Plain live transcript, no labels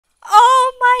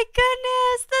my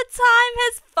goodness, the time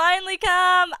has finally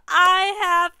come. I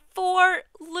have 4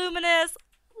 luminous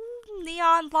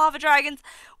neon lava dragons.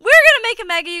 We're going to make a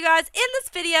mega, you guys, in this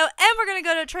video, and we're going to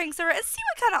go to a trading server and see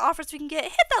what kind of offers we can get.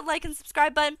 Hit that like and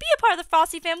subscribe button. Be a part of the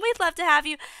Frosty fam. We'd love to have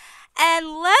you.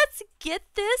 And let's get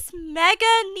this mega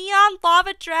neon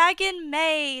lava dragon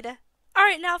made.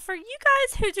 Alright, now for you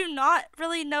guys who do not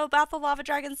really know about the lava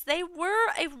dragons, they were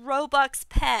a Roblox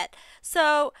pet.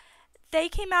 So they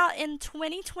came out in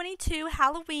 2022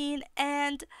 Halloween,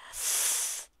 and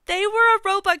they were a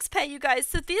Robux pet, you guys.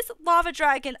 So this lava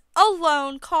dragon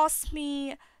alone cost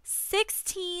me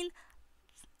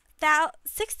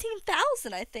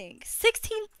 16,000, I think.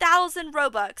 16,000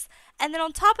 Robux. And then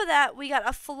on top of that, we got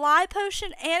a fly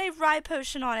potion and a ride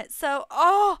potion on it. So,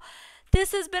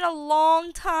 this has been a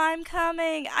long time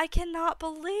coming. I cannot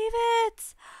believe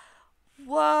it.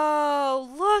 Whoa,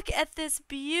 look at this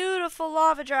beautiful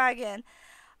lava dragon.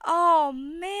 Oh,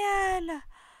 man.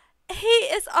 He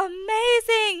is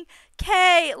amazing.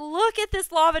 Kay, look at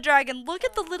this lava dragon. Look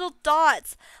at the little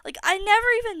dots. Like, I never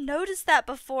even noticed that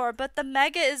before, but the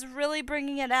mega is really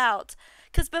bringing it out.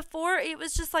 Because before, it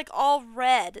was just like all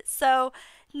red. So,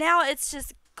 now it's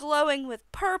just glowing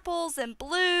with purples and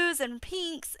blues and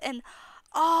pinks. And,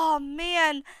 oh,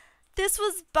 man. This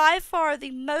was by far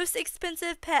the most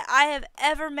expensive pet I have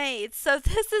ever made. So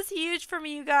this is huge for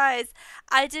me, you guys.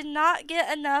 I did not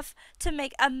get enough to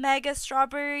make a mega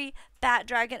strawberry bat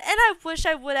dragon. And I wish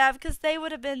I would have, because they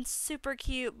would have been super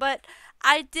cute. But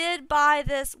I did buy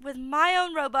this with my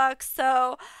own Robux.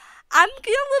 So I'm a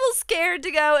little scared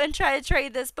to go and try to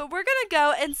trade this. But we're going to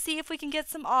go and see if we can get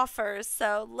some offers.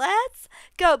 So let's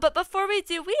go. But before we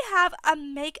do, we have a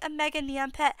make a mega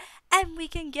neon pet. And we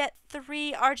can get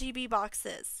 3 RGB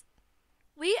boxes.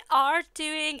 We are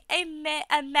doing a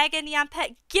mega neon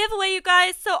pet giveaway, you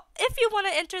guys. So if you want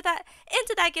to enter that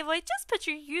into that giveaway, just put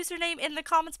your username in the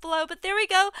comments below. But there we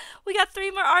go. We got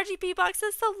 3 more RGB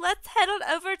boxes. So let's head on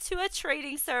over to a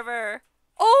trading server.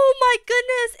 Oh my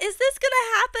goodness. Is this going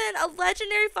to happen? A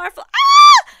legendary firefly.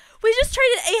 Ah! We just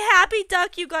traded a happy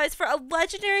duck, you guys, for a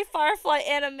legendary firefly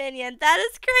and a minion. That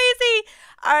is crazy.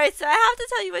 Alright, so I have to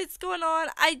tell you what's going on.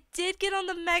 I did get on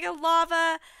the mega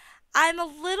lava. I'm a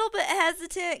little bit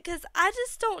hesitant because I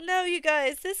just don't know, you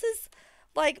guys. This is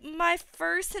like my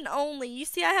first and only. You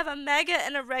see, I have a mega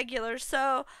and a regular,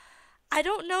 so I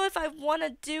don't know if I want to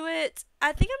do it.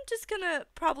 I think I'm just going to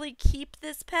probably keep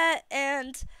this pet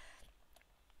and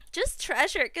just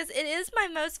treasure it because it is my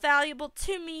most valuable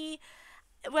to me.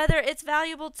 Whether it's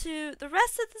valuable to the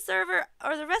rest of the server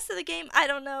or the rest of the game, I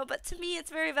don't know. But to me, it's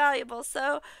very valuable.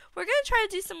 So we're going to try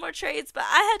to do some more trades. But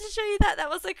I had to show you that. That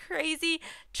was a crazy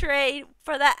trade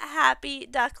for that happy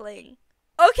duckling.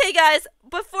 Okay, guys.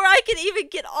 Before I can even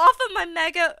get off of my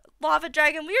mega lava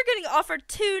dragon, we are getting offered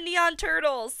 2 neon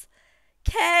turtles.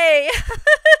 Okay.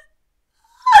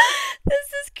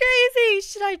 This is crazy.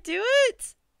 Should I do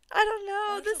it? I don't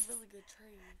know. That's a really good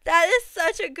trade. That is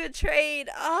such a good trade.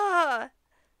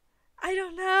 I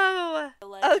don't know.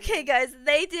 Okay, guys,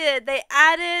 they did. They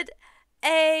added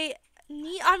a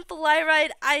neon fly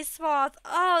ride ice moth.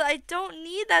 Oh, I don't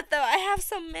need that, though. I have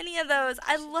so many of those.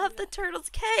 I love the turtles.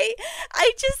 Kay,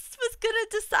 I just was going to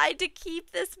decide to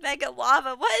keep this mega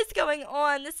lava. What is going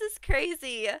on? This is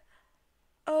crazy.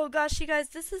 Oh, gosh, you guys,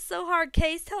 this is so hard.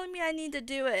 Kay's telling me I need to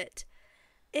do it.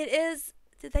 It is,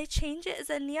 did they change it?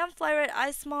 It's a neon fly ride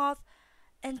ice moth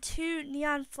and 2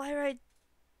 neon fly ride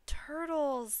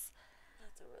turtles.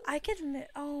 I can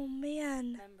admit, oh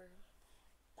man. Remember,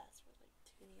 that's for like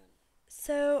 2 neon.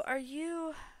 So, are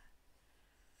you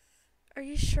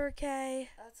sure,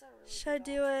 Kay? That's a really Should I good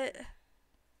do option. it?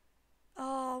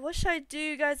 Oh, what should I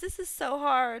do, guys? This is so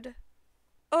hard.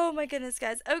 Oh my goodness,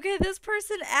 guys. Okay, this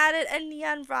person added a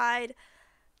neon ride,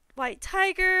 white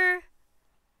tiger,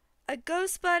 a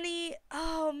ghost bunny.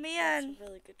 Oh man. That's a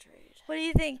really good trade. What do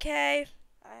you think, Kay?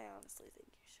 I honestly think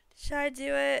you should. Should I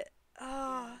do it?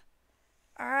 Oh.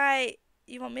 Alright,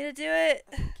 you want me to do it?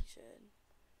 I think you should.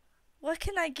 What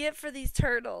can I get for these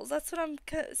turtles? That's what I'm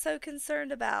so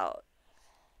concerned about.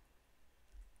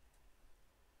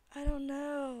 I don't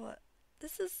know.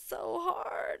 This is so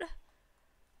hard.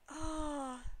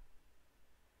 Oh.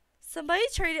 Somebody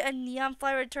traded a neon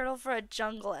fly ride turtle for a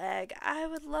jungle egg. I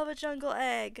would love a jungle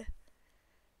egg.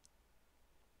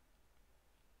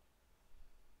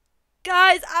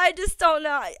 Guys, I just don't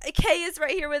know. Kay is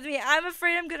right here with me. I'm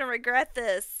afraid I'm going to regret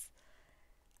this.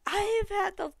 I have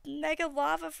had the mega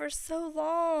lava for so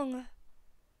long.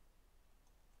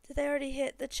 Did they already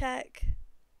hit the check?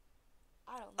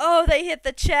 I don't know. Oh, they hit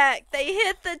the check. They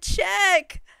hit the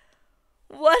check.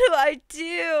 What do I do?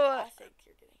 I think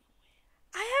you're getting away.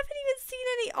 I haven't even seen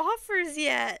any offers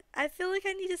yet. I feel like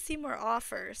I need to see more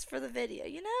offers for the video,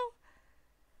 you know?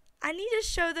 I need to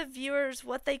show the viewers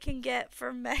what they can get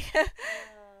for Mega.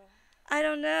 I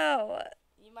don't know.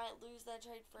 You might lose that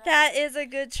trade forever. That is a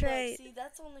good trade. Look, see,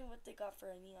 that's only what they got for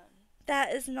a neon.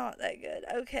 That is not that good.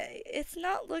 Okay. It's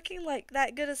not looking like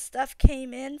that good of stuff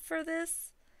came in for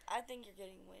this. I think you're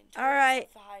getting win. All right.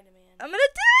 High demand. I'm going to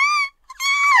do it.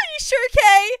 Ah, are you sure,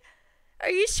 Kay? Are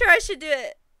you sure I should do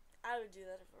it? I would do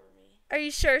that if it were me. Are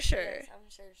you sure? Yes, I'm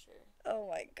sure. Oh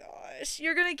my gosh.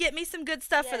 You're going to get me some good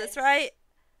stuff for this, Yes. right?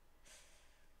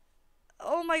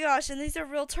 Oh my gosh. And these are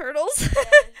real turtles.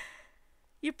 Yes.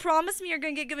 You promised me you're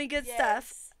going to give me good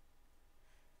stuff. Yes.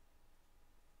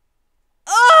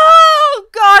 Oh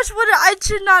gosh. I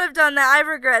should not have done that. I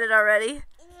regret it already.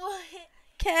 What?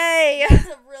 Okay. That's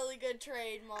a really good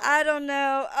trade, Mom. I don't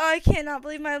know. Oh, I cannot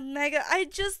believe my Mega. I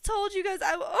just told you guys.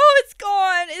 Oh, it's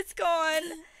gone. It's gone.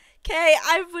 Okay,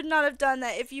 I would not have done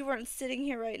that if you weren't sitting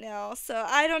here right now. So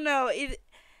I don't know.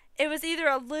 It was either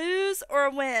a lose or a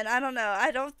win. I don't know.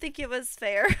 I don't think it was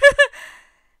fair.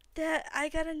 That I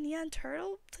got a neon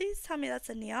turtle. Please tell me that's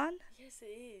a neon. Yes, it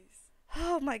is.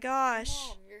 Oh my gosh.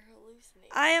 Mom, you're hallucinating.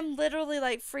 I am literally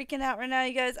like freaking out right now,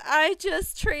 you guys. I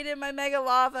just traded my Mega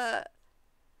Lava.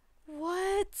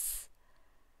 What?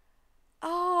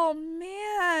 Oh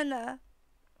man.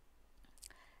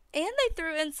 And they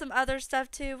threw in some other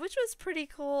stuff too, which was pretty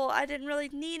cool. I didn't really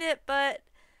need it, but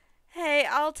hey,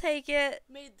 I'll take it.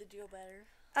 Made the deal better.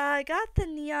 I got the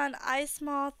neon ice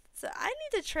moth, so I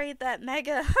need to trade that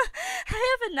Mega.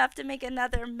 I have enough to make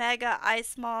another Mega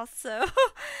ice moth, so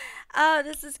oh,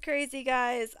 this is crazy,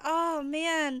 guys. Oh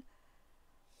man.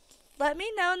 Let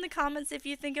me know in the comments if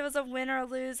you think it was a win or a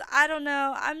lose. I don't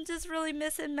know. I'm just really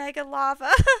missing Mega Lava.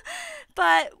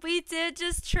 But we did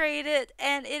just trade it,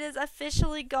 and it is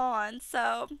officially gone.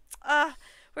 So,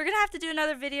 we're going to have to do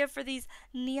another video for these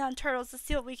neon turtles to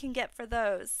see what we can get for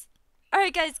those.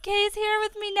 Alright, guys. Kay's here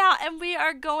with me now, and we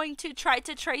are going to try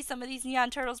to trade some of these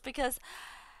neon turtles because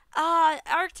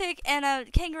Arctic and a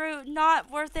kangaroo,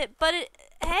 not worth it. But,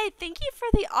 hey, thank you for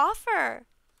the offer.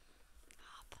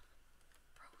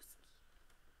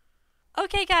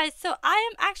 Okay, guys, so I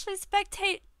am actually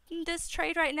spectating this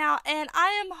trade right now, and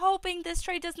I am hoping this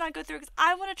trade does not go through because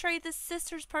I want to trade this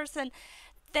sisters person.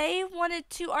 They wanted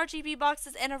 2 RGB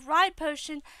boxes and a ride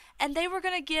potion, and they were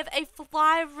going to give a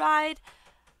fly ride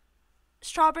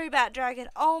strawberry bat dragon.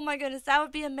 Oh my goodness, that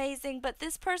would be amazing, but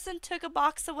this person took a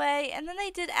box away, and then they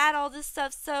did add all this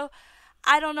stuff, so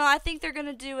I don't know. I think they're going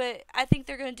to do it. I think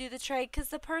they're going to do the trade because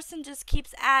the person just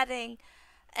keeps adding,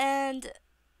 and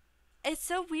it's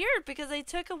so weird because they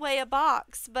took away a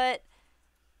box, but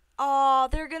oh,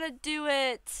 they're gonna do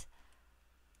it.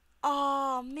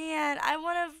 Oh man, I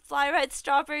want to fly ride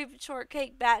strawberry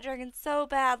shortcake bat dragon so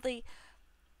badly.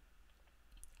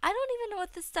 I don't even know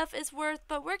what this stuff is worth,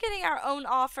 but we're getting our own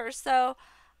offer, so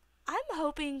I'm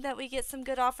hoping that we get some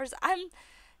good offers. I'm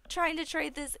trying to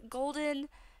trade this golden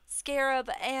scarab,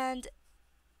 and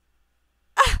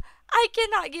I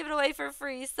cannot give it away for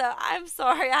free, so I'm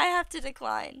sorry, I have to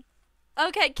decline.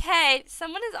 Okay, Kay,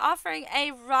 someone is offering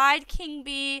a Ride King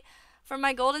Bee for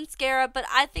my Golden Scarab, but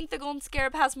I think the Golden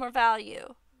Scarab has more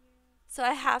value. So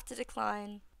I have to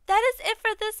decline. That is it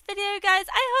for this video, guys.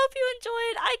 I hope you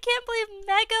enjoyed. I can't believe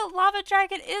Mega Lava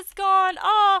Dragon is gone.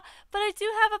 Oh, but I do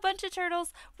have a bunch of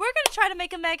turtles. We're going to try to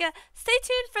make a Mega. Stay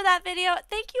tuned for that video.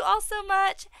 Thank you all so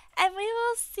much, and we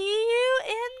will see you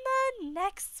in the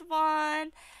next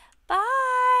one.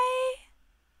 Bye.